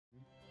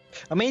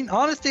I mean,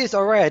 honesty is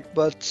alright,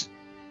 but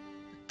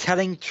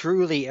telling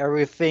truly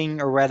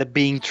everything, or rather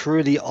being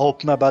truly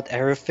open about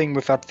everything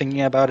without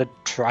thinking about it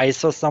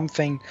twice or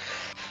something,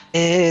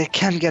 it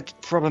can get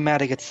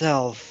problematic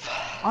itself.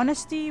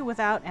 Honesty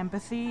without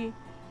empathy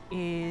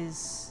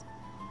is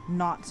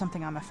not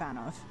something I'm a fan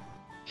of.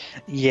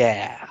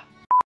 Yeah.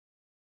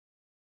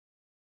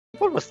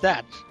 What was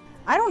that?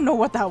 I don't know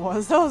what that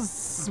was. That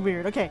was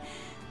weird. Okay.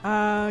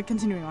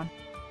 Continuing on.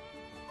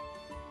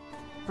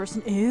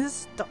 Person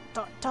is ...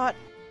 I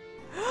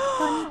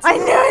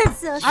knew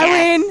it!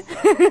 I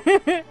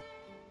win!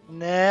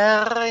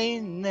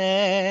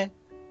 NERINE.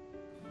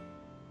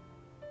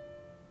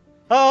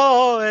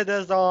 Oh, it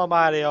is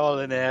almighty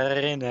holy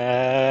NERINE.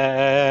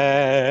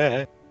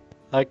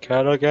 I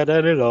cannot get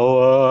any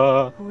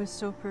lower. Who is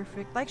so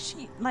perfect?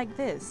 Like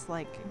this,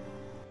 like...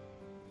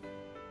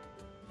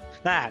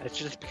 Nah, it's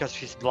just because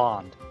she's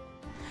blonde.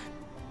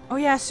 Oh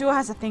yeah, Sue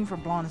has a thing for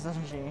blondes,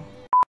 doesn't she?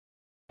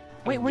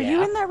 Wait, were you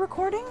Yeah. in that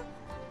recording?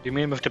 You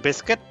mean with the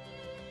biscuit?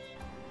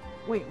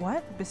 Wait,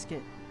 what?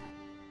 Biscuit?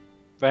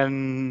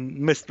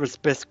 When Mistress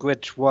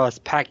Biscuit was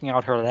packing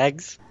out her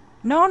legs?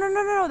 No.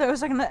 There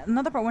was like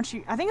another part when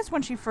she... I think it's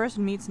when she first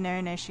meets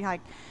NERINE.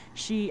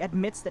 She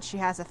admits that she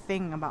has a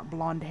thing about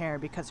blonde hair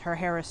because her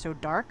hair is so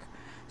dark.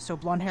 So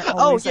blonde hair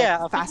always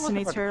like,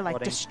 fascinates her,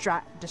 like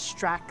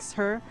distracts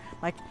her.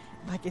 Like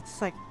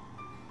it's like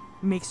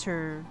makes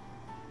her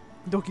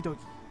doki doki.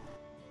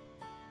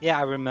 Yeah,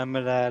 I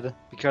remember that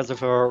because of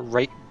her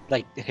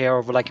hair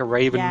over like a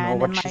raven, Yeah, or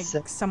and what then she like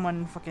said.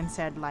 someone fucking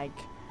said like,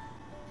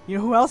 you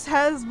know who else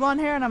has blonde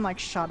hair? And I'm like,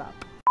 shut up.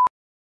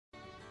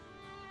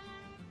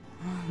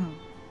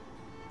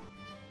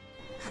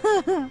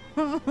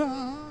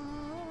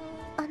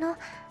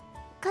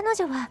 彼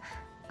女は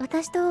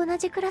私と同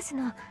じクラス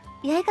の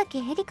八重垣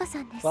エリカさ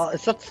んです。 Well,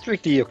 it's not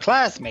strictly your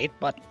classmate,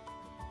 but...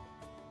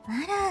 あ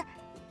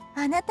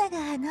ら、あなたが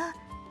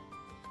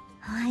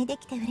お会いで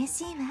きて嬉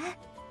しいわ。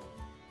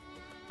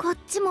こっ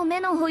ちも目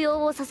の保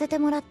養をさせて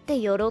もらって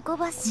喜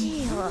ばし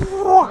いよ。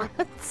What?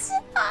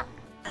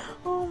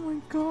 Oh my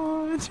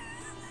god.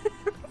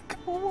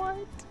 What?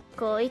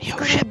 こいつ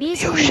から美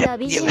人だ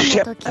美人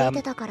だと聞い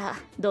てたから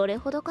どれ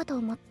ほどかと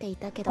思ってい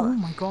たけど。Oh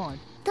my god.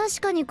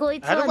 確かにこい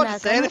つ I は don't want な to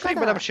say かな anything,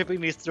 か but だ I'm。shipping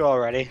these through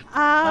already.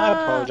 I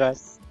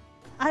apologize.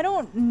 I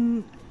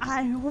don't...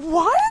 What?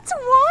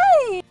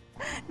 Why?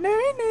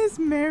 NERINE is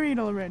married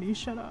already.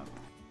 Shut up.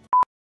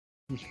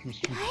 八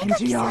重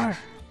垣さん、 NTR.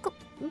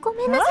 ご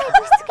めんなさい、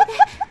ぶしつけで。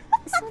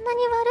そんな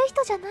に悪い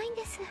人じゃないん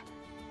です。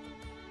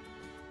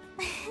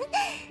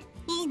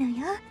いいの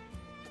よ。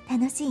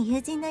楽しい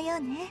友人のよう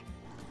ね。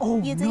 Oh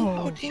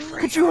no.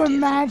 Could you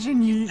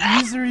imagine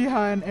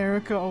Yuzuriha and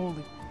Erica?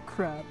 Holy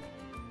crap.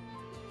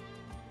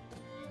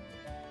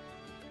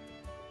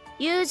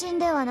 友人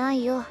ではな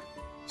いよ。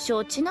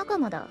承知仲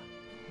間だ。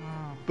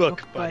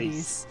Book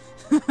buddies.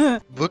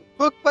 Book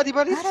buddy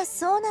buddies? あら、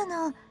そうな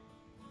の。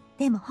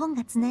でも本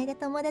がつないだ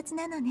友達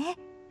なのね。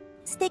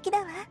素敵だ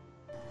わ。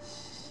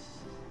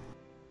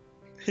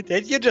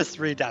Did you just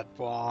read that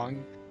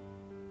wrong?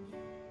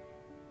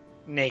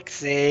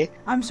 Nixxi.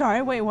 I'm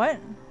sorry, wait, what?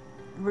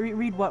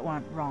 Read what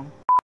one wrong?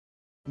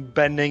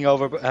 Bonding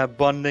over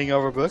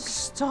books?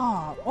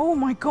 Stop! Oh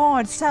my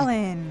god,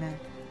 Celan!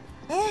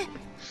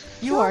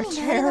 You are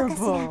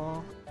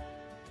terrible!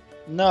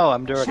 No,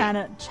 I'm dirty.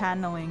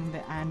 Channeling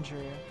the Andrew.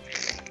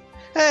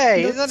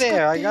 Hey, isn't it?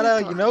 I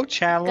gotta,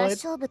 channel 合 it.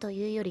 唱部と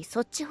いうより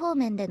そっち方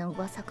面での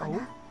噂か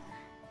な。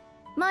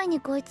前に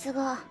こいつ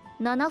が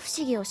七不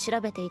思議を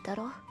調べていた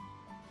ろ。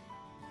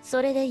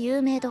それで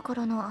有名どこ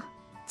ろの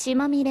血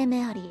まみれ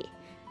メアリー、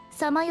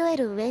さまよえ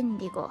るウェン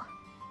ディゴ、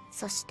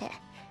そして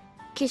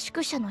寄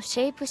宿舎の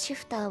シェイプシ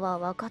フターは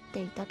分かって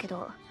いたけ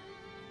ど、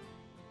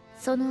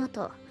その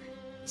後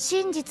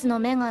真実の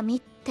女神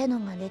っての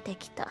が出て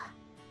きた。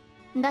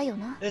だよ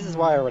な。 This is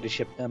why I already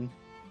shipped them.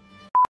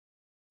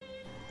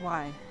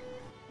 Why?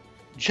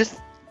 Just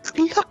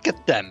look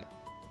at them.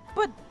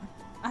 But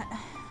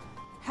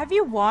have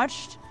you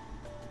watched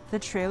the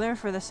trailer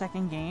for the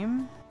second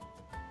game?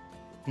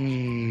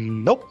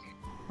 Nope.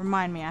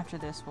 Remind me after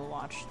this. We'll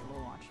watch.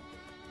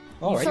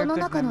 Alright. その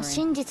中の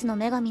真実の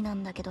女神な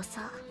んだけど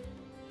さ、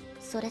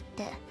それっ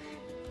て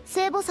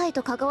聖母祭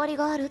と関わり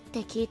があるって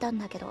聞いたん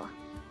だけど。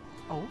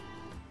Oh?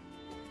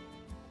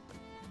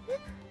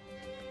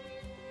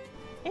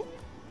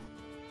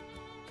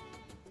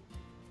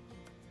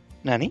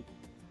 何?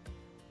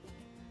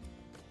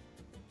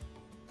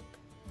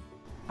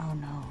 Oh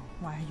no.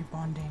 Why are you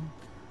bonding?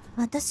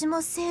 私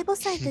も聖母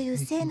祭という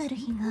聖なる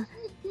日が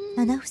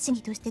七不思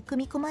議として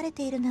組み込まれ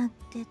ているなん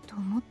てと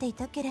思ってい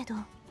たけれど、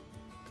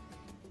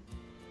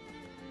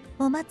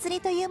お祭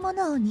りというも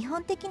のを日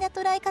本的な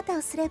捉え方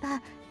をすれ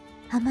ば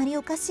あまり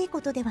おかしい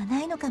ことではな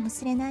いのかも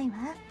しれないわ。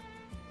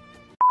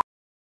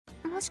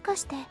もしか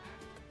して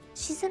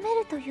沈め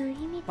るという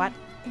意味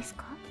です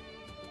か？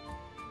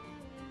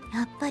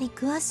やっぱり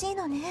詳しい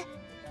のね。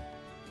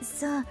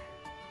そう、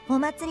お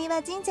祭り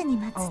は神社に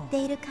祀っ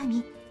ている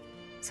神、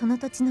その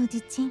土地の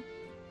地鎮、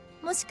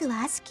もしく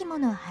は悪しきも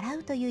のを払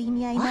うという意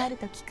味合いもある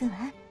と聞くわ。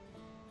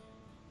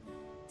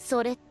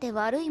それって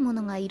悪いも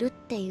のがいるっ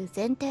ていう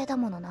前提だ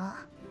もの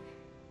な。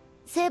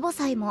聖母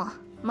祭も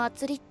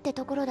祭りって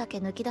ところだけ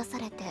抜き出さ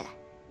れて、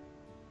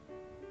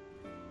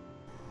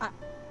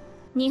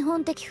日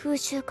本的風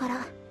習か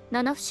ら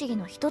七不思議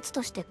の一つ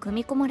として組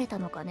み込まれた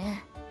のか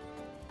ね。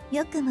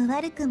良くも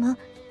悪くも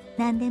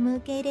何でも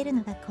受け入れる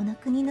のがこの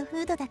国の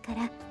風土だか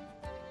ら。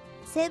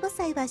聖母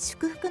祭は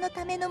祝福の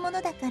ためのも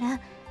のだから、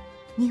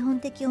日本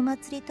的お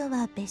祭りと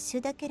は別種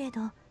だけれ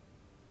ど、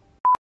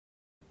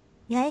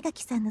八重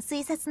垣さんの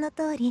推察の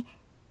通り、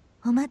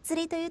お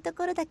祭りというと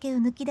ころだけを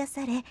抜き出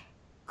され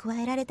加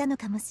えられたの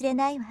かもしれ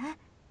ないわ。い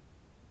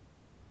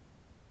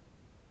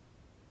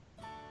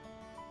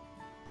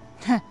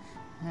や、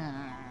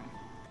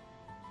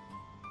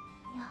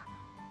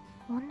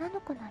女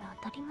の子なら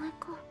当たり前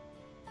か。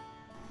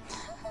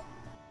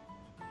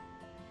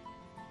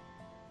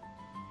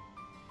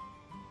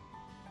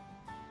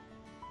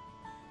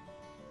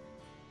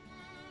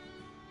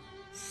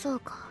そう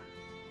か。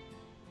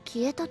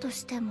消えたと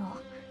しても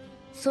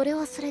それ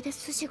はそれで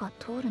筋が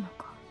通るの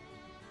か。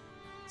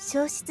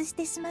消失し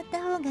てしまっ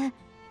た方が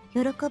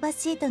喜ば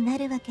しいとな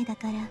るわけだ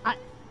から。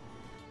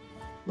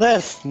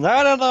Listen,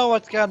 I don't know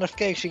what kind of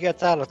cake she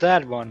gets out of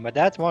that one, but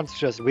that one's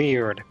just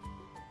weird.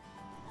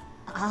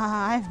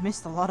 I've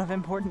missed a lot of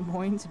important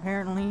points,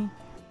 apparently.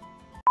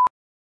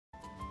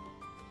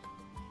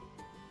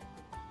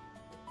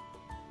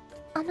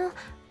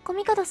 コ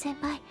ミカド先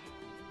輩、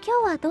今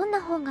日はどん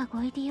な本が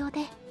ご入り用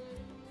で。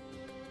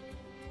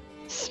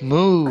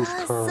Smooth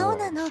そう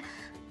な curve. の。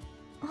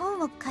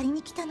本を借り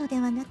に来たので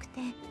はなく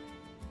て、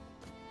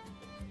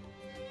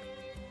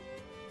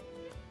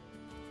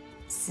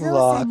ス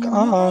オさんにお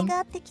願いが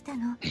あってきた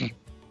の。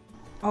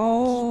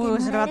Oh,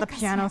 is it about the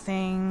piano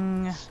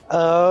thing?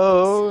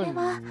 Oh,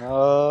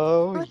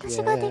 no,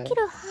 私ができ yeah.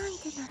 る範囲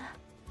でなら。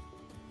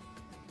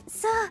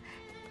そう、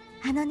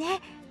あの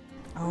ね、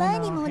 Oh 前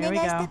にも no, お here 願 we い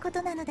した go. こ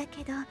となのだ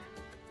けど、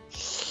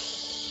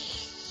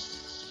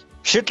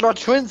 Shitlord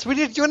twins, we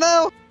did you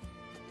know?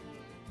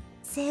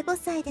 聖母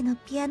祭での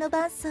ピアノ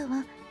伴奏を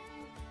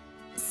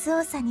ス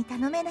オさんに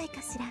頼めない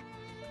かしら。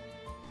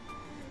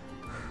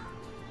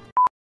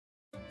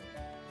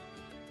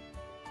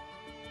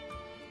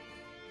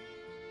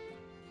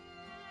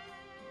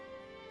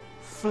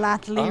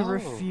Flatly Oh.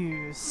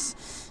 refuse.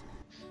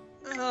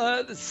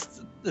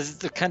 This is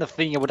the kind of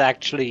thing I would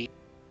actually...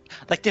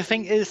 Like, the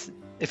thing is,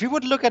 if you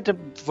would look at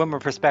it from a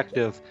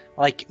perspective,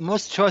 like,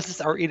 most choices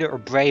are either a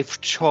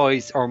brave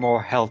choice or a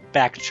more held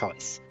back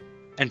choice.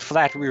 And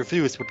flat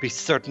refuse would be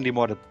certainly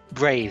more the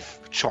brave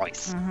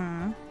choice.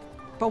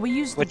 But we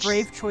used Which- the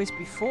brave choice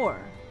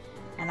before,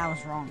 and I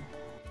was wrong.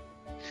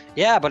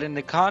 Yeah, but in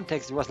the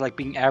context, it was like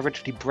being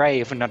averagely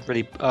brave and not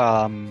really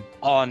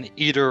on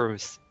either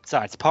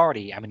side's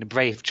party. I mean, the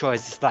brave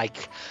choice is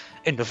like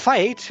in the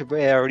fight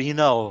where, you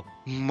know,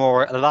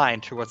 more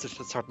aligned towards a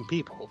certain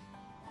people.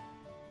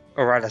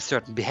 Or rather,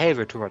 certain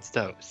behavior towards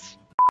those.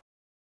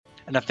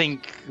 And I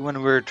think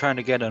when we're trying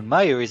to get on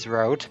Mayuri's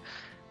road,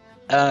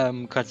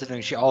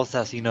 considering she also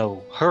has, you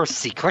know, her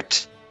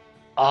secret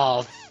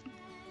of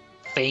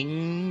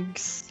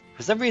things,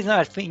 for some reason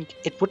I think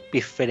it would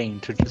be fitting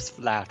to just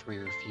flatly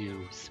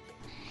refuse.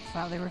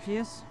 Flatly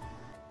refuse?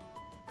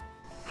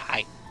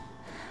 Hi.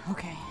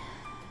 Okay.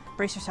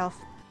 Brace yourself.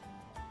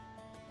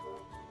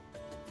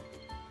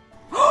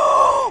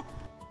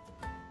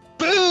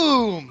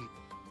 Boom!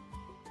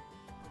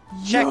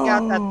 Check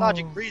out that Yo.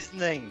 logic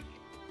reasoning.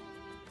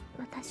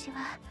 私は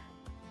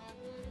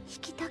弾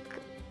きた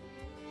く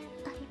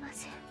ありま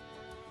せん。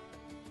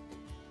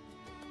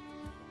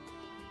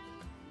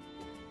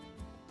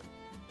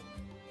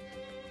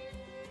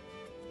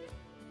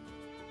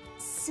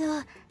そ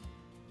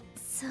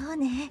う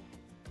ね。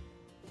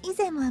以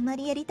前もあま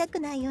りやりたく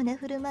ないような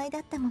振る舞いだ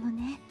ったもの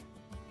ね。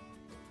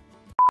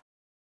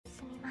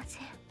すみませ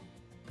ん。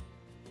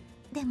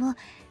でも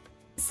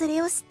そ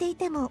れを知ってい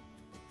ても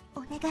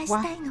お願いし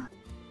たいの。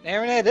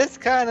Narine, this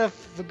kind of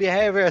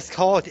behavior is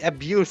called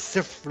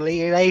abusive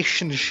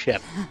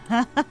relationship.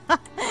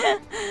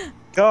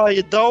 God,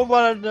 you don't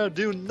want to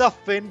do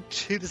nothing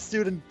to the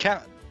student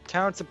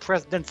council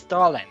president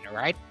Stalin,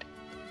 right?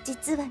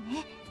 実は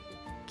ね、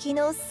昨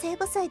日聖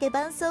母祭で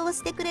伴奏を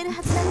してくれる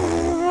はずだっ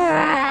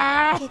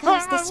たの。怪我を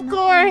してしまっ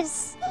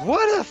たの。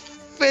 What a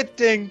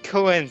fitting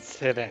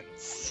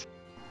coincidence.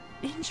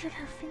 Injured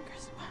her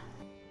fingers.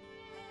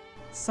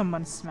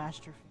 Someone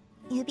smashed her fingers.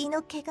 指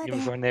の怪我で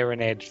Before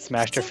Narine き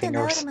smashed ち her ん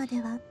と治る fingers. ま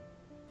では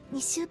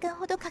2週間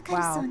ほどかかる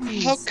Wow, そうなの。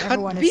 please, How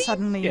everyone is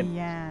suddenly convenient.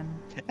 Yan.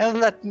 And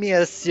let me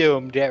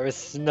assume there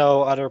is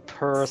no other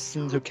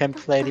person who can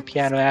play the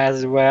piano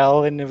as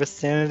well in the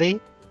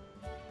vicinity.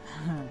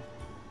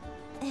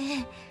 え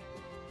え。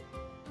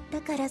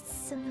だから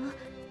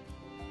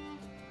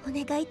お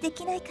願いで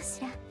きないか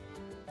しら。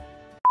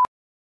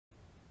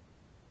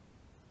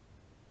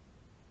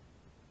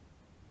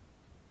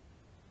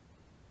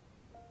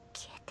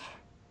消えて。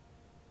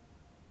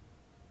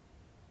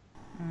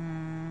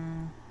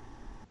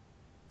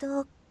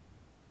どう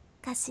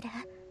かしら。も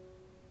う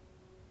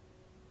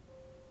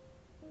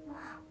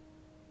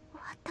終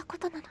わったこ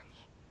となのに。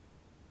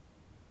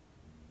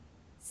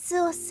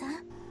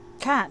Suo-san?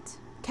 Cat!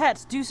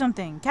 Cat, do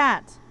something!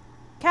 Cat!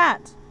 Cat!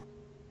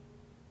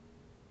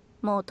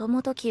 もと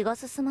もと気が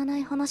進まな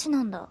い話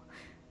なんだ。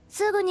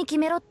すぐに決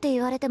めろって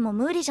言われても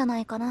無理じゃな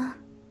いかな。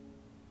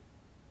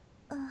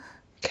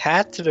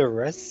Cat to the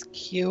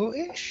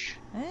rescue-ish?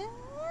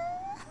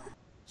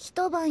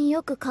 一晩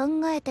よく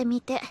考えて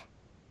みて。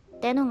っ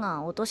ての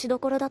が落としど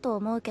ころだと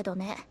思うけど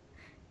ね。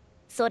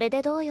それ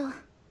でどうよ。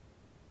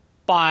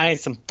Find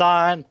some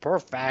time,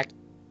 perfect.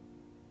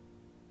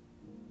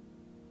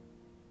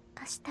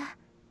 明日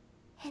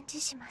返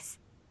事します。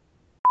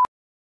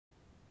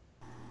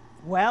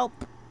 Welp!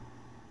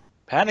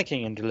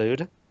 Panicking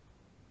interlude.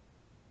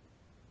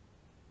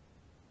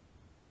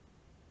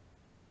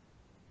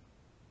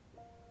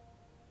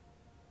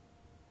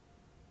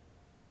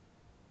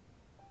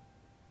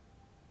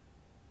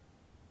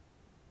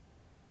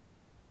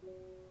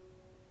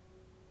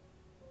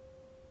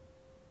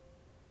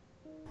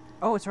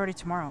 Oh, it's already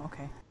tomorrow,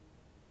 okay.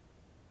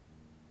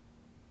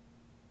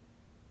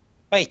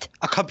 Wait,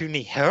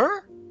 accompany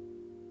her?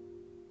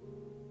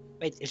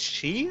 Wait, is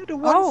she the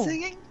one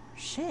singing?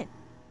 Shit.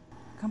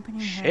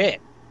 Accompanying her.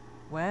 Shit.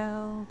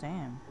 Well,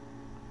 damn.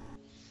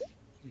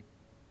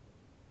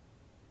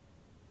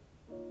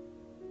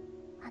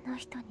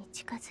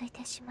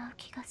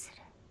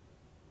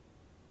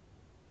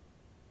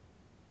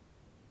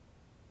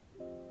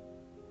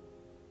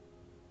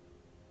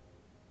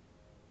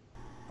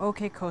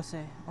 Okay,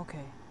 Kose.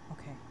 Okay,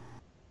 okay.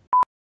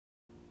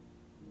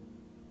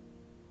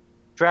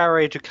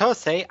 Contrary to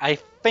Kose, I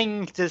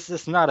think this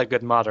is not a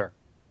good mother.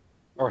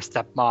 Or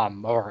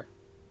stepmom, or...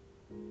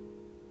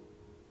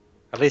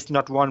 at least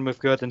not one with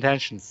good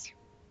intentions.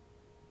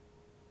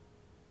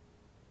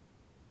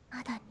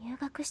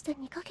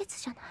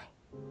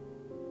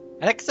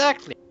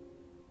 Exactly!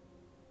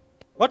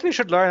 What we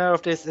should learn out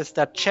of this is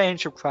that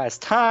change requires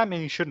time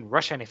and you shouldn't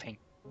rush anything.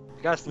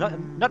 Because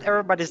not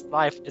everybody's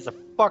life is a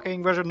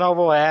fucking visual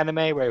novel or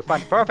anime where you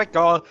find the perfect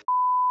girl,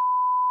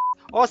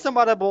 or some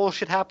other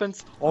bullshit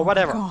happens, or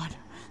whatever. Oh my god.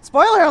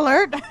 Spoiler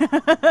alert!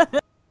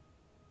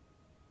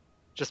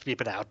 Just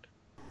beep it out.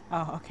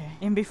 Oh, okay.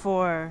 In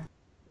before,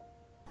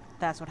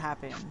 that's what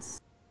happens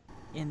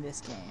in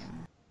this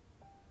game.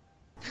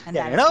 And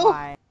yeah, that is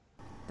why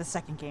the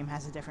second game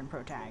has a different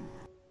protag.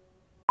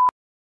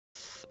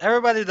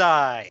 Everybody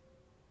die.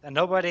 And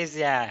nobody's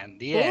Yan.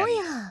 The end.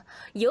 Oh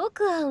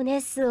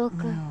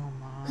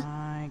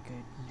my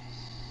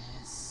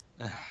goodness.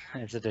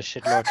 Is it the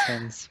shitlord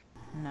twins?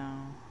 No.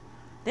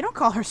 They don't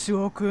call her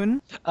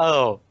Suo-kun.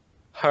 Oh,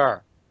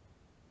 her.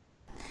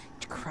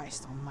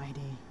 Christ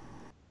almighty.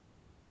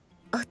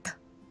 おっと。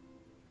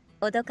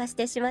脅かし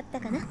てしまった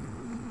かな。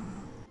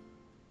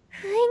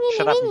不意に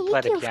耳に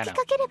息を吹き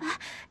かければ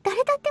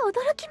誰だって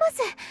驚きま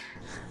す。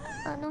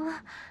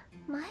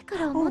前か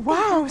ら思ってい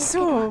たんですけ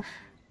ど、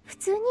普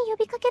通に呼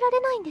びかけら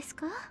れないんです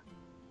か？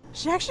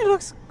 She actually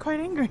looks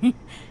quite angry.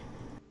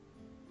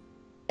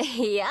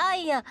 いや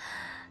いや、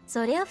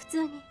そりゃ普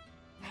通に。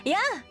いや、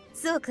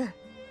スオ君、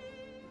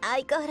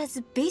相変わら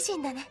ず美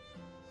人だね。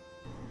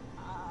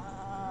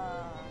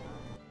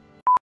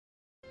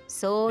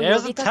そう呼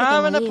びかけて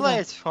もいいが、どこ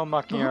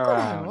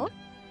だよ？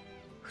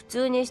普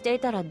通にしてい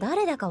たら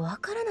誰だかわ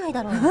からない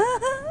だろう。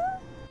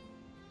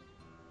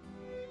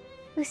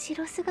後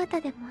ろ姿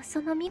でもそ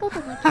の見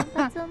事な金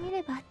髪を見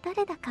れば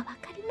誰だかわ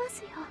かりま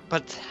すよ。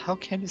But how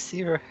can you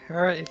see her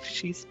if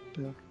she's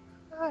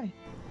Hi.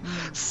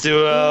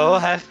 Suo,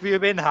 have you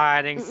been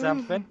hiding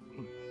something?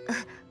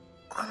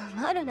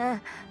 困る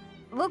な。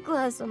僕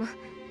はその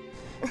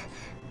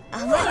あ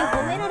まり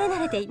褒められ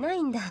慣れていな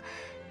いんだ。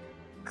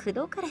口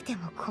説かれて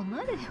も困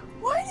るよ。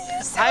Why do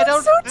you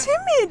sound so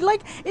timid?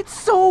 Like, it's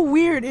so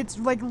weird. It's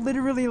like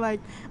literally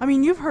like, I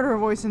mean, you've heard her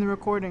voice in the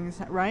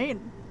recordings, right?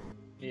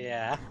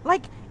 Yeah.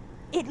 Like,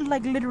 it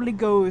like literally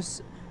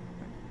goes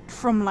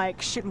from like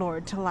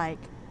shitlord to like,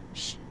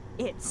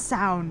 it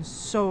sounds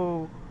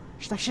so,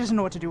 like she doesn't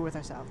know what to do with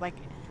herself. Like,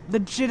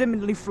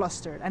 legitimately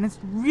flustered, and it's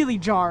really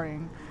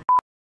jarring.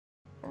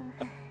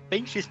 I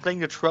think she's playing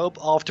the trope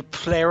of the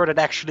player that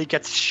actually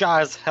gets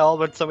shy as hell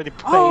when somebody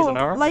plays on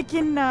her. Like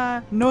in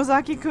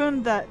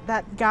Nozaki-kun,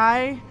 that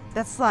guy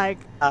that's like...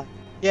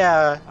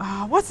 yeah.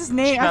 What's his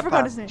name? Shinapa. I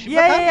forgot his name. Shinapa?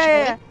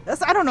 Yeah.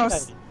 That's, I don't know.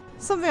 Shinapa.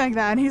 Something like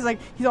that. And he's like,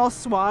 he's all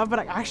suave, but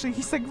like, actually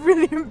he's like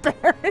really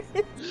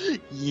embarrassed.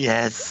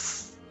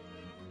 Yes.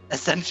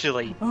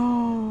 Essentially.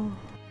 Oh.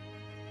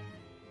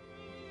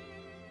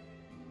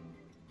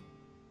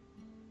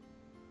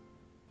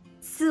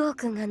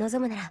 Suo-kunが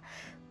望むなら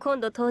今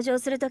度登場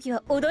するとき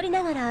は踊り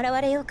ながら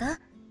現れようか。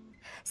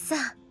さ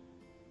あ、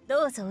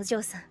どうぞお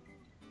嬢さん。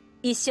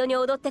一緒に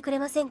踊ってくれ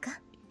ませんか？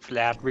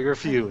 Flat we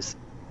refuse.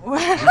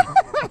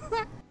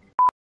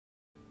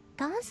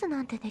 ダンス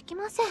なんてでき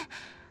ません。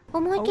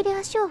思い切り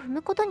足を踏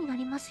むことにな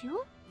ります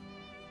よ。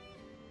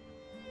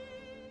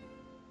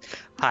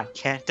I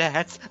can't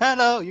dance. I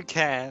know you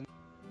can.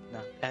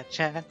 Not that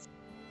chance.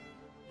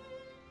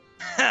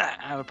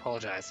 I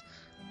apologize.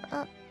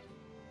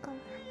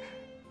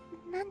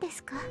 何で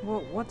すか？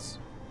 Well, what's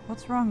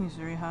wrong,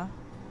 Yuzuriha?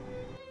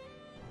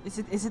 Is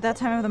it that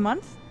time of the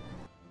month?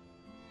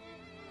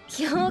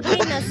 ひょうき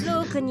んなス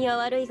ロー君には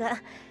悪いが、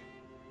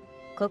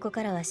ここ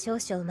からは少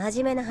々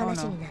真面目な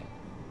話になる。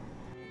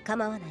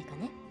構わないか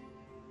ね。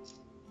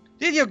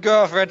 Did your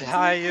girlfriend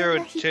hire you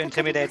to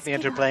intimidate me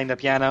into playing the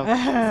piano?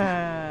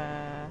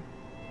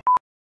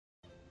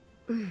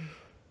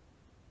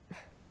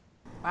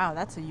 Wow,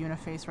 that's a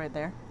uniface right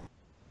there.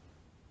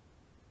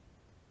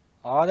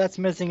 All that's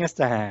missing is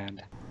the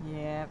hand.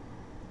 Yep.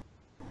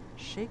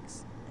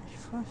 Shakes,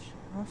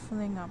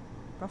 ruffling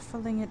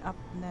it up,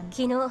 and then.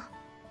 昨日、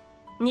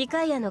ニ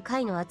カイアの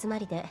会の集ま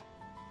りで、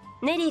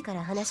ネリーか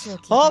ら話を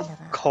聞いたんだ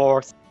が。Of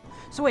course.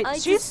 So wait, あい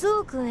つス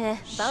オ君へ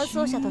伴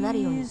走者とな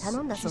るように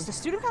頼んだそう She's だ。 the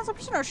student council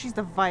president, or she's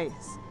the vice?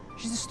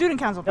 She's the student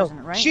council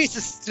president, right? She's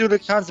the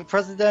student council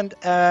president,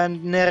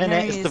 and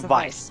NERINE is the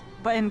vice.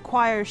 But in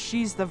choir,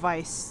 she's the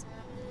vice.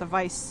 The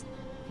vice,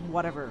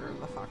 whatever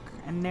the fuck.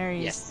 And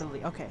Neri is the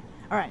lead. Okay.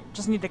 Alright,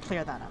 just need to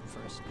clear that up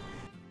first.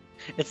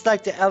 It's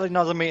like the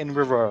anatomy in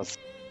reverse.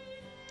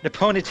 The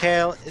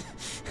ponytail is...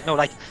 No,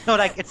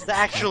 it's the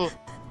actual...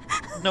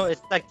 No,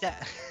 it's like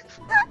that.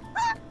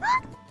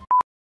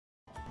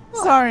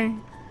 Sorry.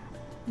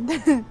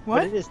 What?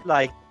 But it is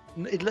like...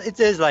 It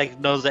is like,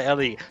 no, the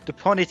Ellie. The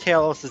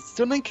ponytail is the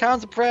student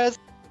council press,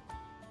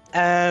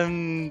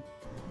 and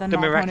the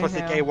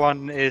miraculously gay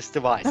one is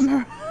the vice.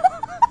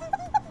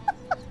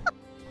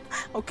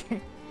 Okay.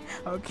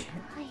 Okay.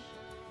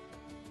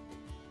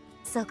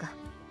 そうか。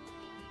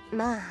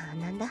まあ、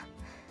なんだ。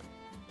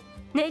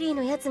ネリー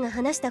のやつが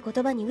話した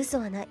言葉に嘘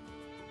はない。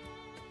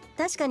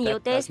確かに予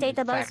定してい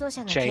た伴走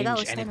者が怪我を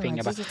したのは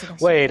事実だ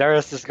し。Wait, there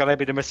is just gonna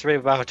be the mystery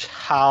about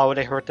how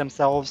they hurt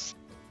themselves.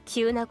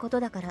 急なこと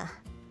だから、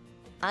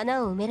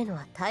穴を埋めるの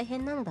は大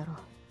変なのだろう。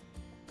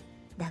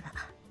だが。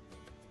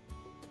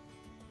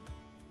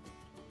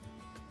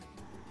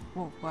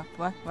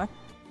What?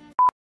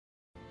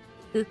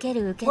 受け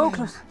る受けない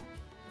は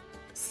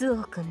ス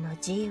オ君の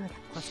自由だ。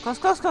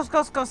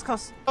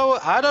Close. Oh,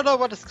 I don't know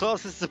what this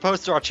close is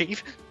supposed to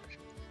achieve.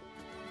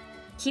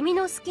 君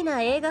の好き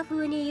な映画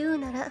風に言う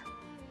なら、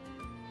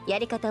や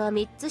り方は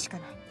3つしか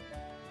ない。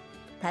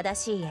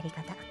正しいやり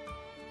方、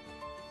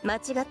間違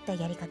った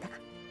やり方、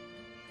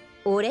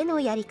俺の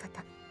やり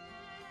方っ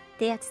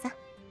てやつさ。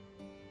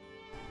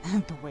The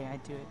way I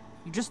do it.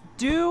 You just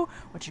do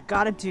what you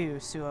gotta do,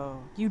 Suo.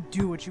 You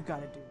do what you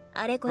gotta do.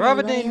 あれこれ言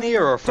われ Robert よ De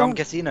Niro from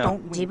Casino.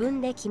 自分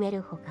で決め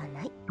るほか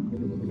ない。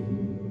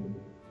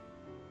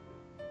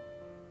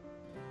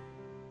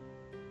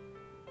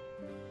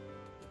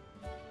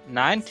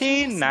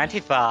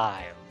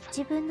1995.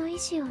 自分の意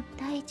思を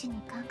第一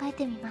に考え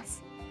てみま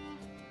す。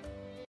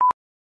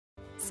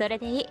それ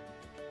でいい。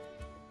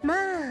まあ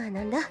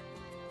なんだ。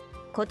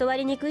断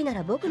りにくいな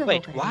ら僕の方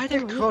Wait, から why 言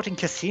they're ってもいい。 quoting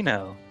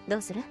Casino? ど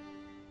うする？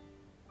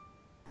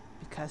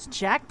 Because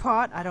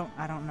jackpot. I don't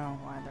know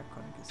why they're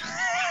quoting Casino.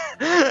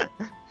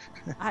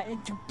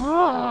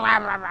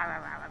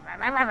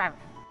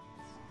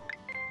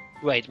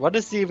 Wait, what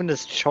is even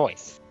this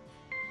choice?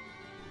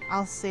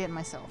 I'll say it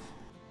myself.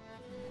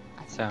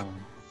 So,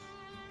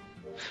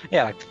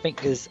 yeah, like the thing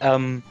is,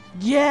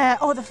 Yeah.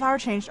 Oh, the flower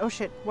changed. Oh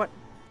shit. What?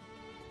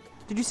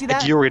 Did you see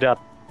that? it yuried up.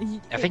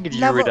 I think it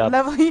yuried up.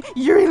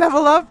 Yuri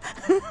level up.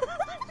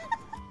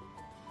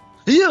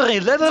 Yuri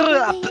level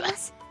up.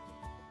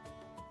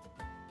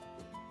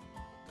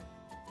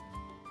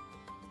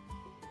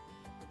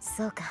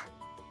 そうか。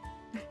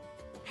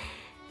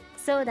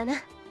そうだな。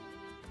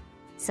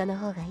その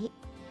方がいい。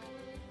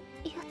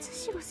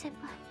八代先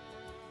輩。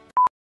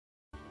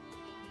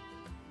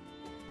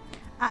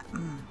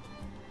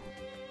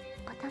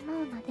頭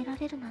を撫でら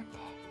れるなんて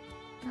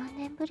何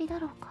年ぶりだ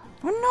ろうか。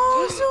Oh no,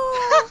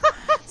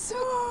 so.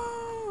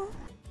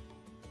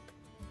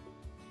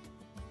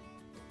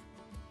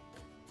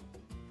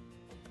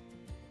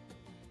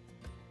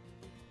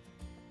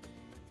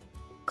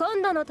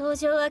 今度の登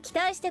場は期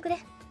待してくれ。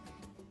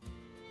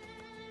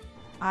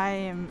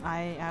I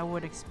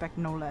would expect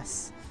no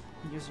less.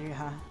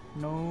 Yuzuriha,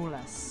 no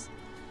less.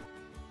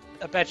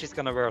 I bet she's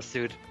gonna wear a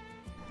suit.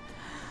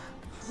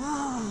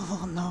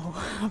 Oh no,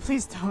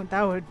 please don't.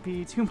 That would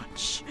be too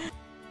much.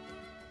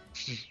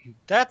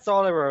 That's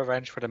all the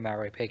revenge for the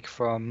Mary pick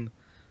from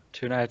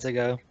 2 nights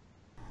ago.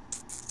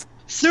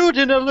 Suit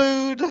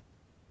interlude!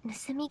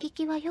 盗み聞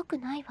きは良く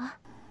ないわ。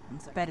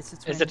 Bet it's the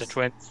twins. Is it the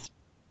twins?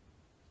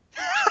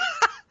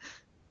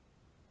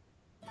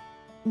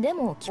 で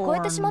も聞こ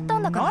えてしまった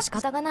んだから仕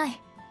方がない。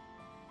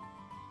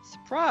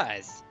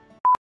 Surprise!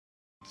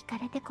 聞か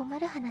れて困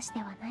る話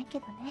ではないけ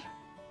どね。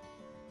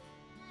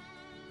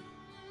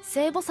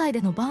聖母祭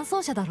での伴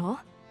走者だろ。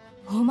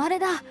誉れ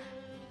だ。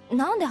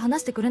なんで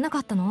話してくれなか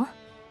ったの？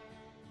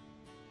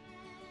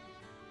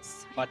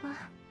それは。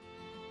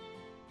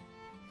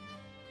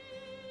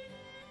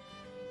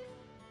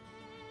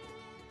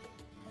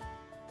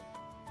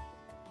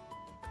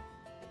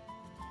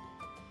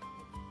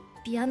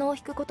ピアノを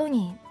弾くこと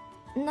に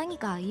何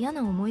か嫌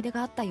な思い出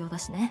があったようだ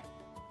しね。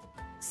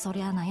そ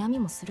りゃ悩み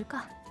もする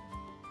か。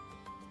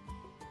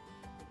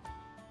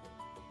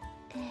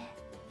え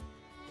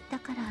え、だ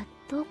から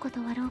どう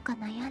断ろうか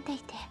悩んでい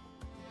て。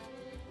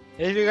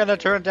If you're gonna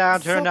turn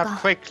down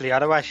quickly,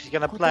 otherwise she's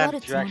gonna plan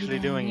that you're actually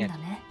doing it.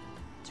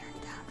 Turn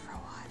down for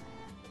what?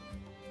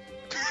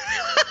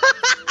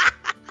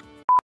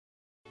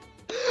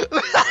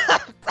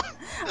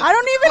 I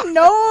don't even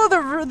know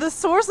the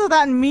source of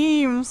that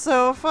meme,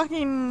 so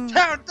fucking...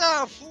 Turn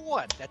down for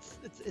what?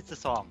 It's a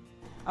song.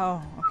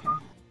 Oh, okay.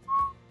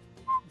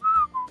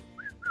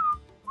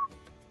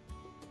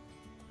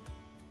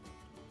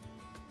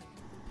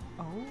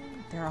 Oh,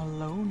 they're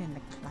alone in the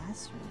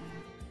classroom.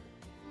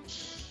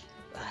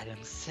 By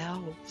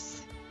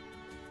themselves.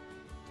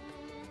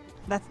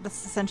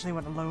 That's essentially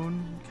what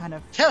alone kind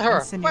of Tell her,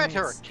 insinuates.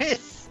 wet her,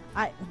 kiss.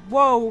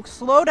 Whoa,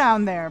 slow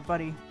down there,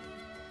 buddy.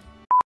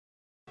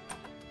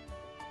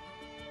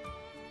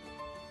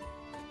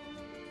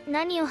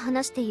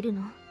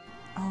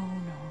 Oh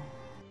no.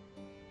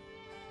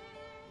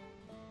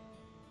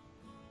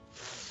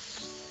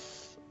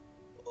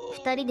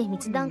 二人で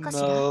密談かし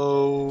ら。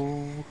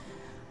 No.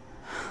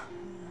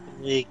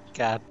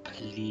 Rika,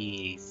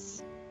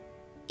 please.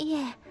 い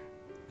え、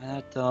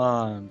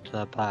 Don't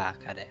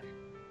back at him.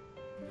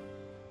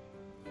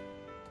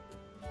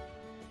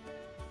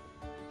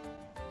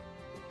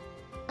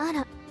 あ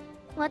ら、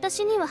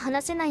私には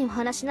話せないお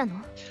話なの？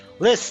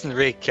 Listen,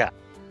 Rika.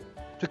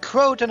 To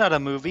quote another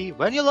movie,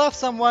 when you love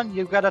someone,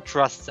 you gotta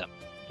trust them.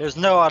 There's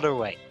no other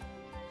way.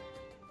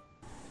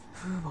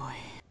 Oh boy.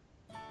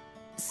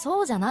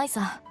 そうじゃない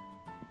さ。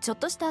ちょっ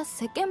とした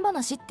世間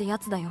話ってや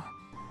つだよ。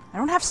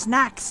I don't have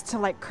snacks to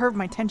like curb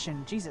my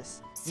tension.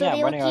 Jesus. そ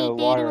れを聞い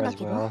ているのだ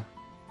けど。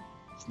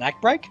 Snack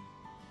break?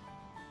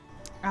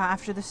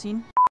 After the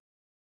scene.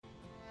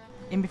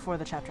 In before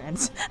the chapter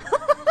ends.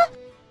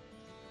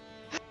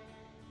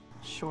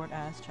 Short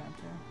ass chapter.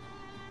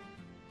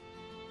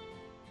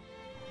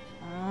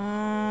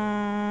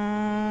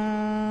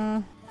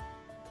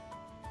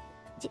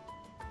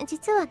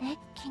 実はね、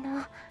昨日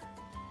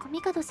コ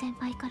ミカド先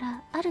輩か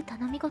らある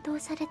頼み事を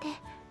されて、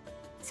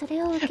そ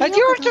れを受けよう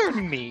かどう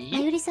かま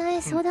ゆりさん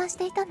へ相談し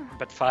ていたの。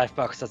But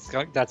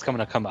 $5 that's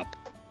gonna come up.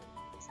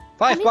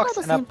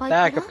 $5 and a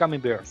bag of gummy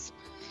bears.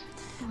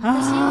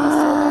 私へ相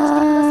談して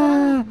くださ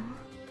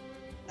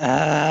ら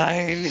な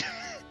いの？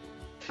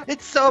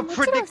 It's so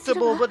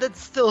predictable, but it's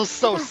still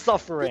so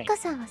suffering. ミカ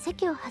さんは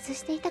席を外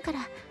していたから、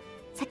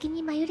先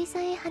にまゆりさ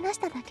んへ話し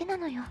ただけな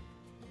のよ。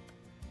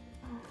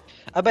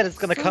I bet it's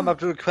gonna come up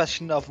to the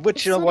question of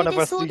which one of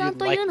us do you like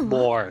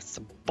more.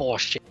 Some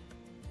bullshit.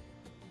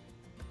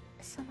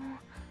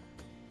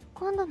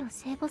 今度の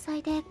聖母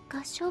祭で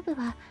合唱部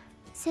は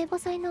聖母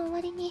祭の終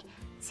わりに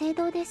聖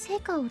堂で聖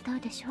歌を歌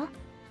うでしょ。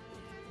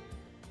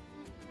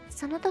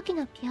その時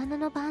のピアノ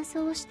の伴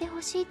奏をして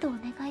ほしいとお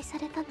願いさ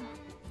れたの。まあ、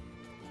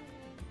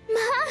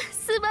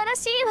素晴ら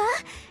しいわ。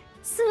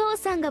スオ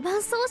さんが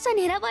伴奏者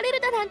に選ばれる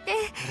だなんて。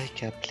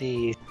Rika,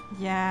 please.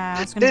 Yeah,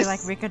 I was gonna be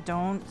like, Rika,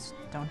 don't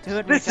do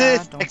it, Rika. This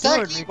is don't exactly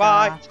do it, Rika.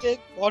 why I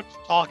didn't want to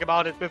talk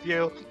about it with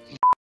you.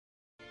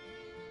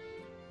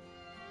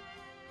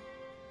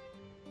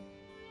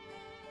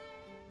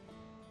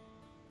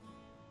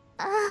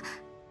 あ、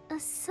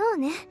そう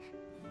ね。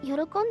喜ん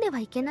では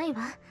いけない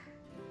わ。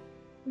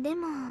で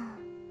も、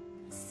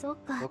そう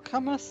か。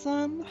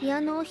Hokama-san? ピ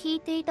アノを弾い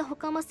ていたホ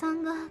カマさ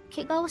んが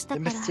怪我をした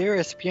The から。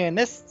 mysterious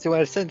pianist who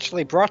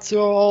essentially brought you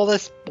all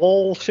this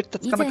bullshit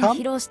that's 以 gonna 前 come?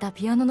 披露した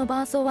ピアノの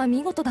伴奏は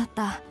見事だっ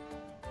た。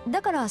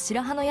だから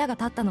白羽の矢が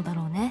立ったのだ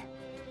ろうね。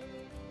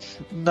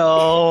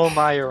No,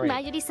 Mayuri. ま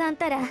ゆりさん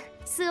たら、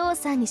スオ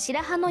さんに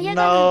白羽の矢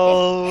が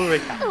No, なん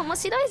て。 Rika. 面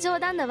白い冗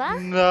談だわ。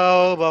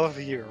 No, both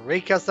of you.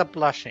 Rika's a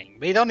blushing.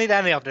 We don't need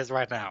any of this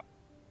right now.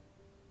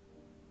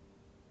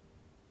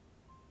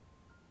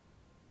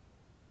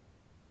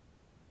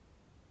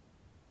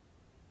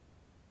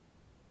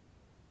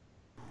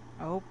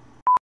 Oh.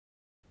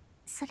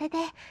 それで、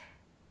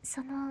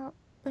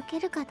受け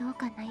るかどう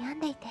か悩ん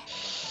でいて。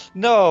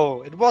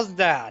 No, it wasn't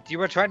that. You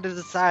were trying to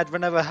decide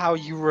whenever how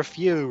you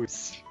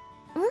refuse.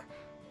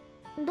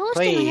 どうし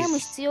て悩む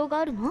必要が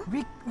あるの？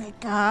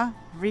 Rika,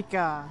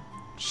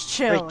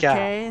 chill, Rika.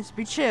 okay? Just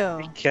be chill.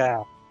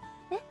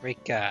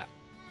 Rika.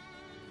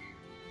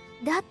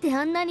 だって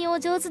あんなにお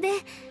上手で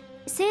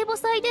聖母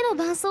祭での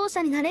伴奏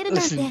者になれるな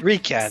んて Listen,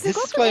 Rika, す this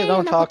ご is く why 栄 you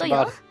誉 don't なこ talk とよ。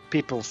 about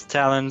people's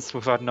talents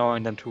without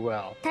knowing them too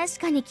well. 確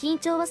かに緊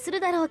張はする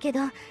だろうけ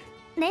ど、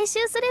練習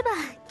すれば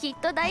きっ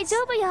と大丈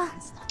夫よ。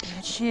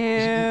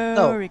 Chill,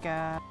 No.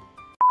 Rika.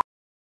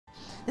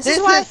 This This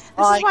is why is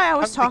like I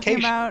was talking complication.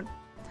 about,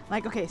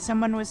 like, okay,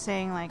 someone was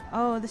saying like,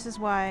 oh, this is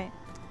why,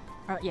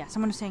 or yeah,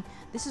 someone was saying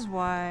this is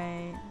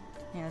why,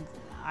 you know,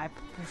 I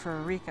prefer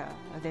Rika.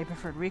 Or they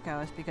preferred Rika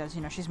is because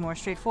you know she's more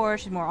straightforward,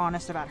 she's more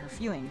honest about her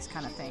feelings,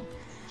 kind of thing.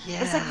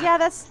 Yeah. It's like, yeah,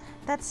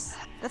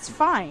 that's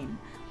fine,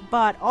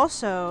 but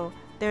also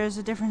there's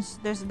a difference.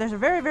 There's a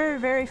very, very,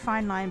 very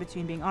fine line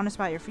between being honest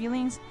about your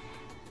feelings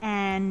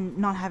and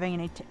not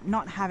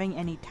having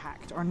any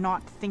tact or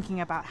not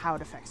thinking about how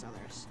it affects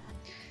others.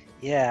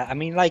 Yeah, I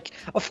mean, like,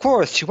 of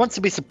course, she wants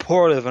to be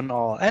supportive and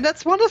all, and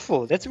that's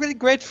wonderful. That's really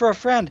great for a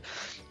friend.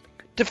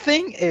 The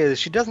thing is,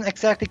 she doesn't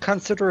exactly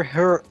consider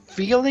her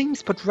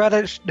feelings, but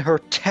rather her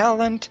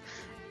talent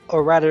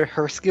or rather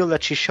her skill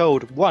that she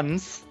showed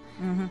once,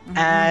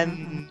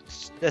 and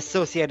the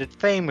associated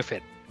fame with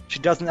it. She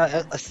doesn't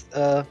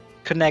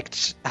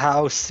connect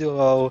how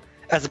Suo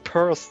as a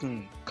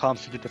person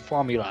comes into the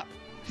formula.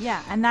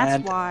 Yeah, and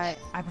that's why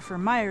I prefer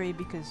Mayuri,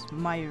 because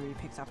Mayuri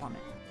picks up on it.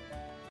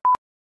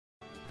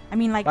 I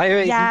mean, like,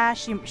 Mayuri, yeah,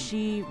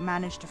 she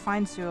managed to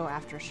find Suo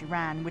after she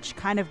ran, which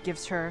kind of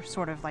gives her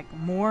sort of like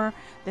more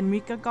than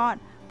Rika got,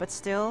 but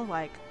still,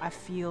 like, I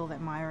feel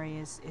that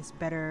Mayuri is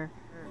better,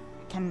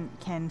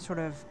 can sort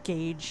of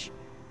gauge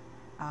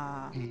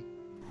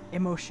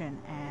emotion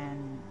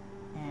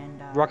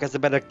and Rock as a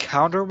better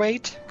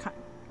counterweight.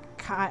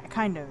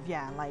 Kind of,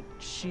 yeah. Like,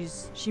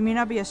 she may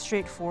not be as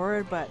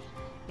straightforward, but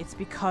it's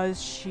because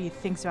she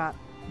thinks about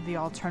the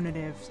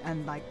alternatives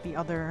and like the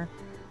other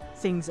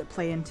things that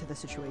play into the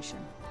situation.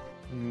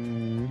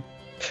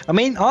 I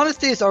mean,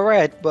 honesty is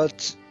alright,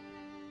 but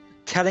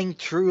telling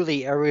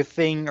truly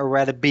everything, or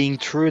rather being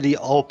truly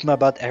open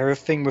about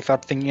everything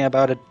without thinking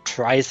about it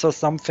twice or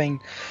something,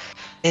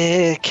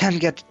 it can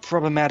get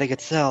problematic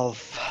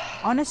itself.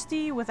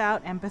 Honesty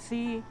without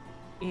empathy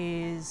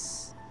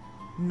is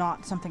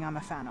not something I'm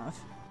a fan of.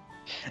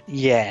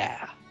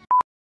 Yeah.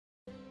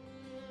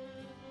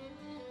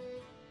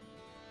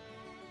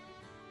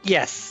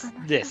 Yes,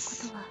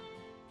 this.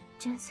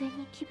 純粋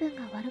に気分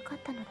が悪かっ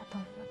たのだと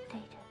思ってい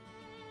る。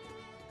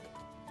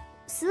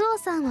スオ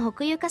さんは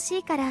奥ゆかし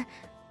いから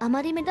あ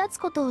まり目立つ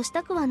ことをし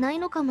たくはない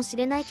のかもし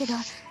れないけど、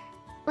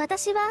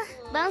私は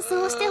伴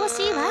奏してほ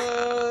しい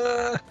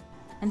わ。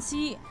And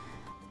see,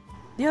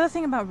 the other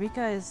thing about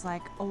Rika is,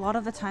 like, a lot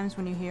of the times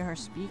when you hear her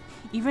speak,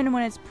 even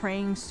when it's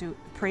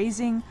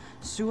praising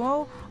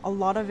Suo, a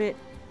lot of it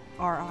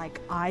are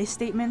like I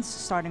statements,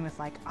 starting with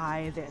like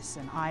I this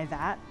and I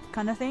that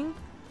kind of thing.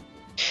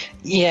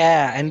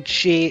 Yeah, and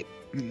she...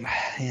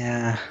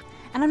 yeah.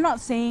 And I'm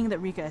not saying that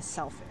Rika is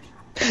selfish.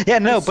 Yeah,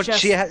 no, it's but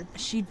just,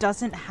 she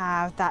doesn't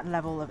have that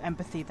level of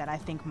empathy that I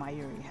think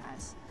Mayuri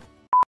has.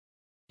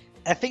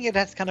 I think it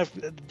has kind of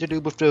to do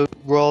with the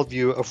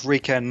worldview of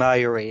Rika and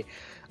Mayuri.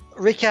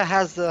 Rika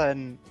has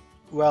an,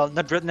 well,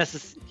 not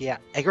necessarily, yeah,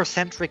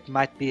 egocentric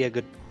might be a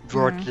good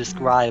word to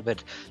describe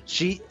it.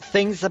 She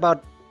thinks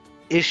about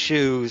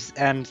issues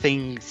and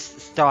things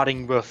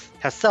starting with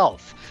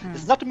herself.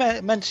 It's not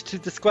meant to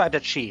describe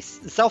that she's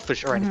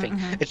selfish or anything.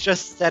 It's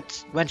just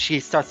that when she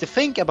starts to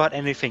think about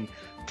anything,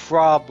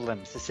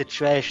 problems, the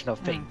situation of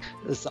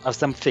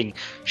something,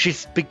 she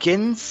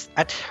begins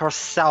at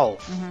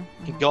herself.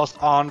 It goes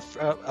on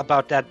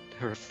about that,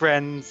 her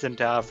friends and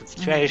the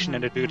situation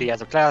and the duty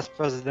as a class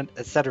president,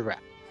 etc.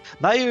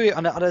 Mayuri,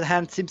 on the other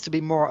hand, seems to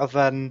be more of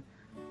an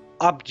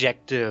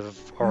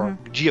objective or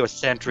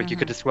geocentric, you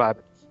could describe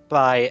it,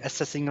 by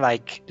assessing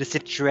like the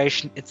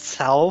situation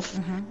itself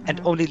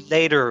and only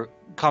later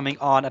coming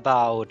on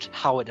about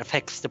how it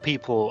affects the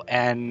people,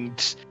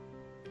 and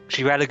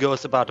she rather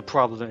goes about the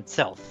problem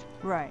itself,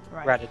 right,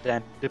 rather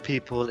than the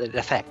people it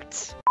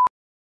affects.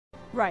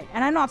 Right,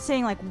 and I'm not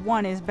saying like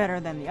one is better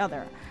than the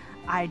other.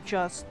 I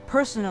just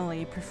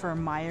personally prefer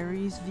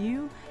Mayuri's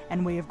view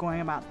and way of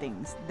going about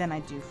things than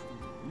I do.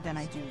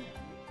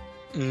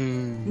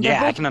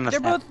 Yeah, I can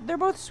understand. They're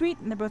both sweet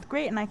and they're both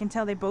great, and I can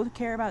tell they both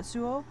care about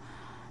Suo,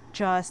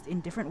 just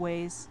in different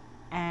ways.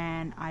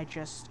 And I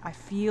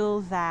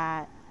feel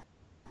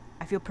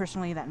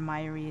personally that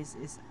Mayuri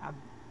is a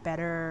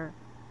better.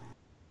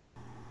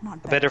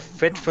 Not better. Better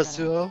fit for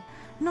Suo?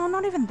 No,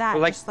 not even that.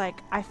 Like, just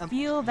like I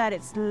feel that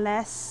it's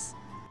less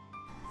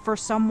for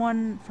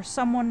someone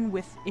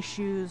with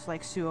issues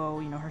like Suo,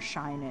 you know, her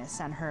shyness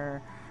and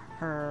her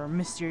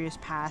mysterious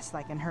past,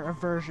 like, and her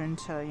aversion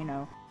to, you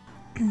know,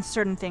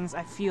 certain things.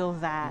 I feel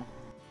that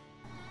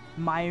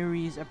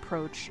Mayuri's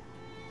approach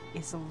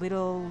is a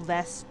little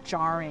less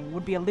jarring,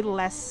 would be a little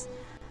less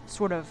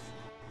sort of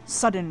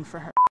sudden for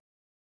her.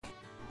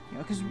 You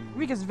know, because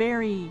Rika's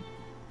very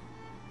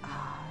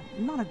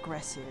not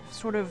aggressive,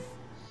 sort of.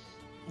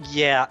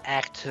 Yeah,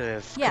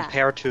 active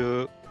compared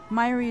to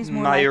Mayuri is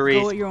more like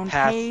go at your own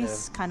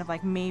pace, kind of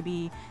like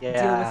maybe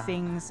deal with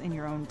things in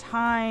your own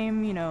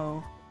time, you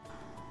know.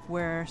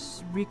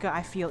 Whereas Rika,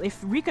 I feel,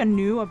 if Rika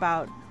knew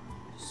about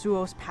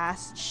Suo's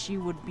past, she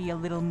would be a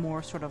little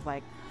more sort of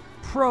like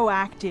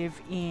proactive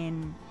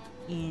in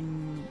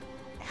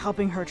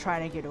helping her try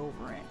to get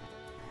over it,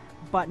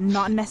 but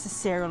not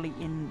necessarily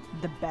in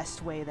the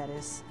best way that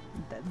is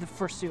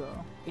for Suo,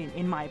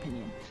 in my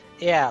opinion.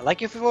 Yeah,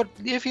 like if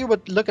you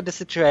would look at the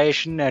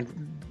situation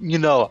and, you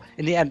know,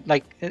 in the end,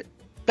 like,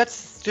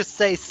 let's just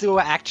say Suo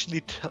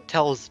actually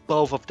tells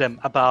both of them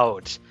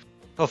about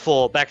her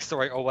full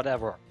backstory or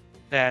whatever,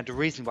 and the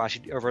reason why she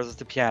reverses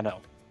the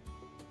piano.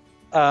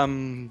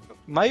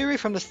 Mayuri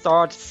from the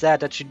start said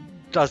that she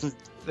doesn't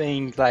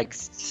think like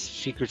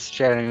she could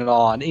share it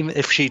on, even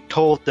if she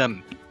told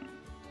them,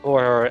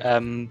 or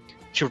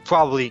she would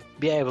probably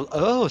be able,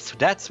 oh, so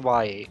that's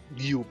why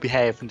you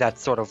behave in that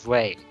sort of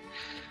way.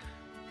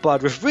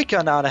 But with Rika,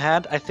 on the other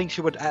hand, I think she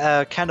would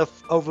kind of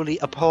overly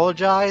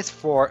apologize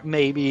for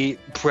maybe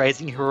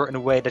praising her in a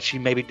way that she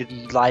maybe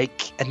didn't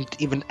like, and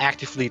even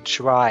actively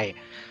try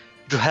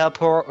to help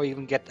her or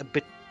even get a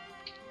bit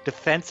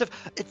defensive.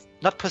 It's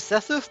not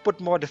possessive, but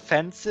more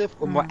defensive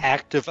or more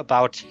active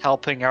about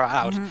helping her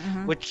out,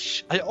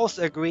 which I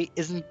also agree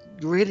isn't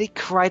really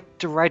quite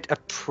the right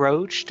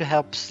approach to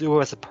help Suo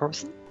as a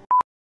person.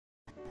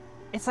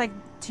 It's like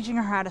teaching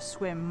her how to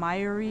swim.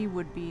 Mayuri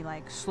would be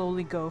like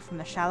slowly go from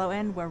the shallow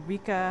end, where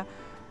Rika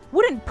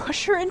wouldn't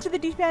push her into the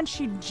deep end,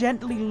 she'd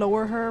gently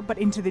lower her, but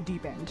into the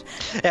deep end.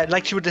 Yeah,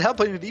 like she would help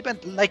her in the deep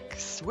end, like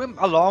swim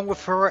along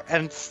with her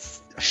and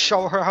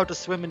show her how to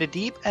swim in the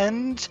deep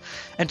end,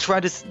 and try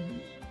to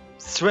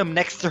swim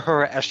next to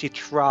her as she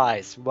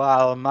tries,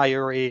 while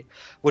Mayuri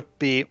would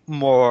be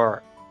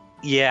more,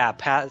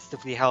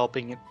 passively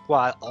helping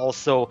while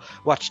also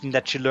watching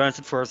that she learns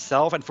it for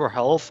herself and for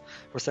herself.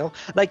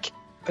 Like,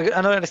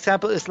 another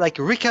example is like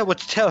Rika would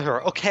tell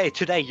her, okay,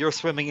 today you're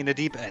swimming in the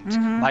deep end.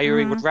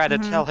 Mayuri would rather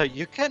tell her,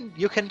 you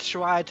can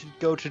try to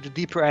go to the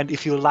deeper end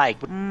if you like,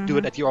 but do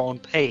it at your own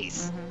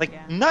pace.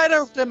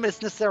 Neither of them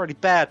is necessarily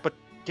bad, but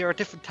there are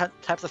different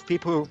types of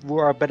people who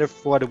are better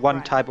for the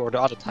one type or the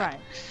other type.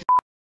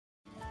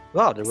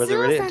 Wow, there was a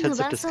really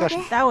intensive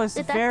discussion. That was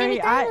very...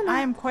 I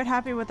am quite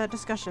happy with that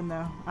discussion,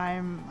 though.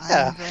 I'm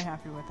very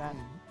happy with that.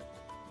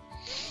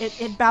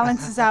 It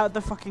balances out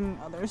the fucking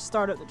other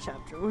start of the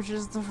chapter, which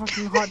is the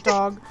fucking hot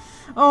dog.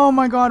 Oh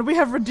my god, we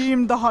have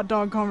redeemed the hot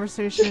dog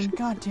conversation.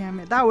 God damn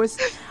it. That was...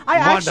 I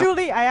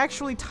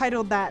actually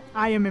titled that,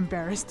 I am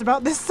embarrassed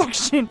about this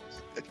section.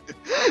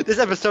 This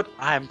episode,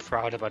 I'm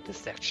proud about this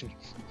section.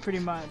 Pretty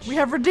much. We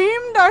have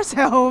redeemed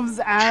ourselves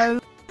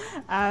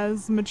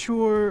as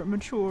mature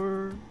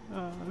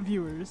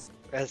viewers.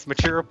 As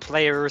mature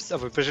players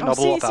of a visual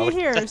novel about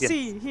lesbians.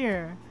 See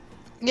here.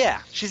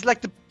 Yeah, she's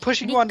like the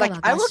pushing one, like,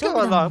 I will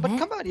go along, but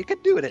come on, you can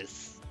do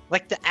this.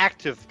 Like the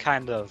active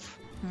kind of.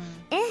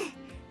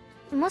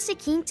 もし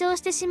緊張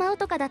してしまう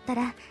とかだった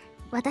ら、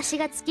私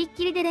がつきっ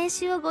きりで練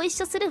習をご一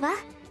緒するわ。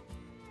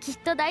きっ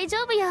と大丈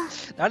夫よ。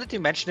Now that you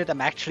mention it, I'm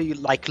actually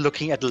like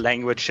looking at the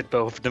language that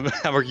both of them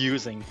are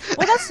using.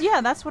 Well,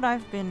 that's what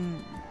I've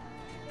been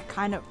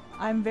kind of.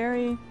 I'm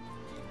very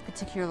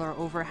particular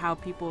over how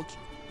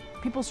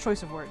people's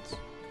choice of words.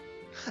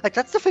 Like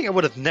that's the thing I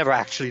would have never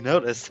actually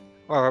noticed,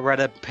 or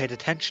rather paid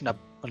attention up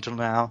until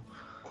now.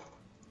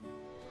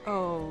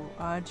 Oh,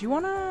 do you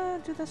wanna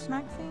do the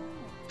snack thing?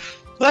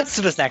 Let's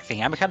do the snack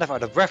thing. I'm kind of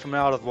out of breath and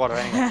out of water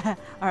anyway.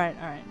 Alright.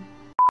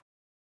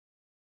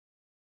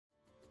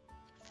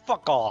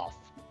 Fuck off.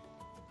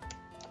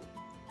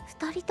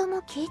 二人と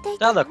も聞いてい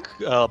た。 Another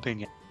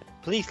opinion.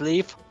 Please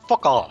leave.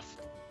 Fuck off.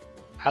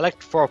 I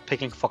like for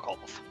picking fuck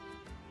off.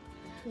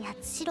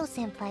 八代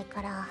先輩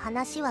から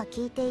話は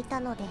聞いていた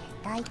ので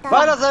大体。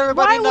 Why does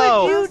everybody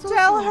know? Why would you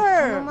tell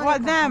her?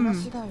 What them?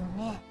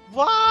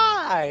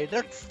 Why?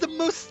 That's the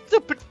most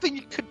stupid thing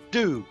you could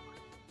do.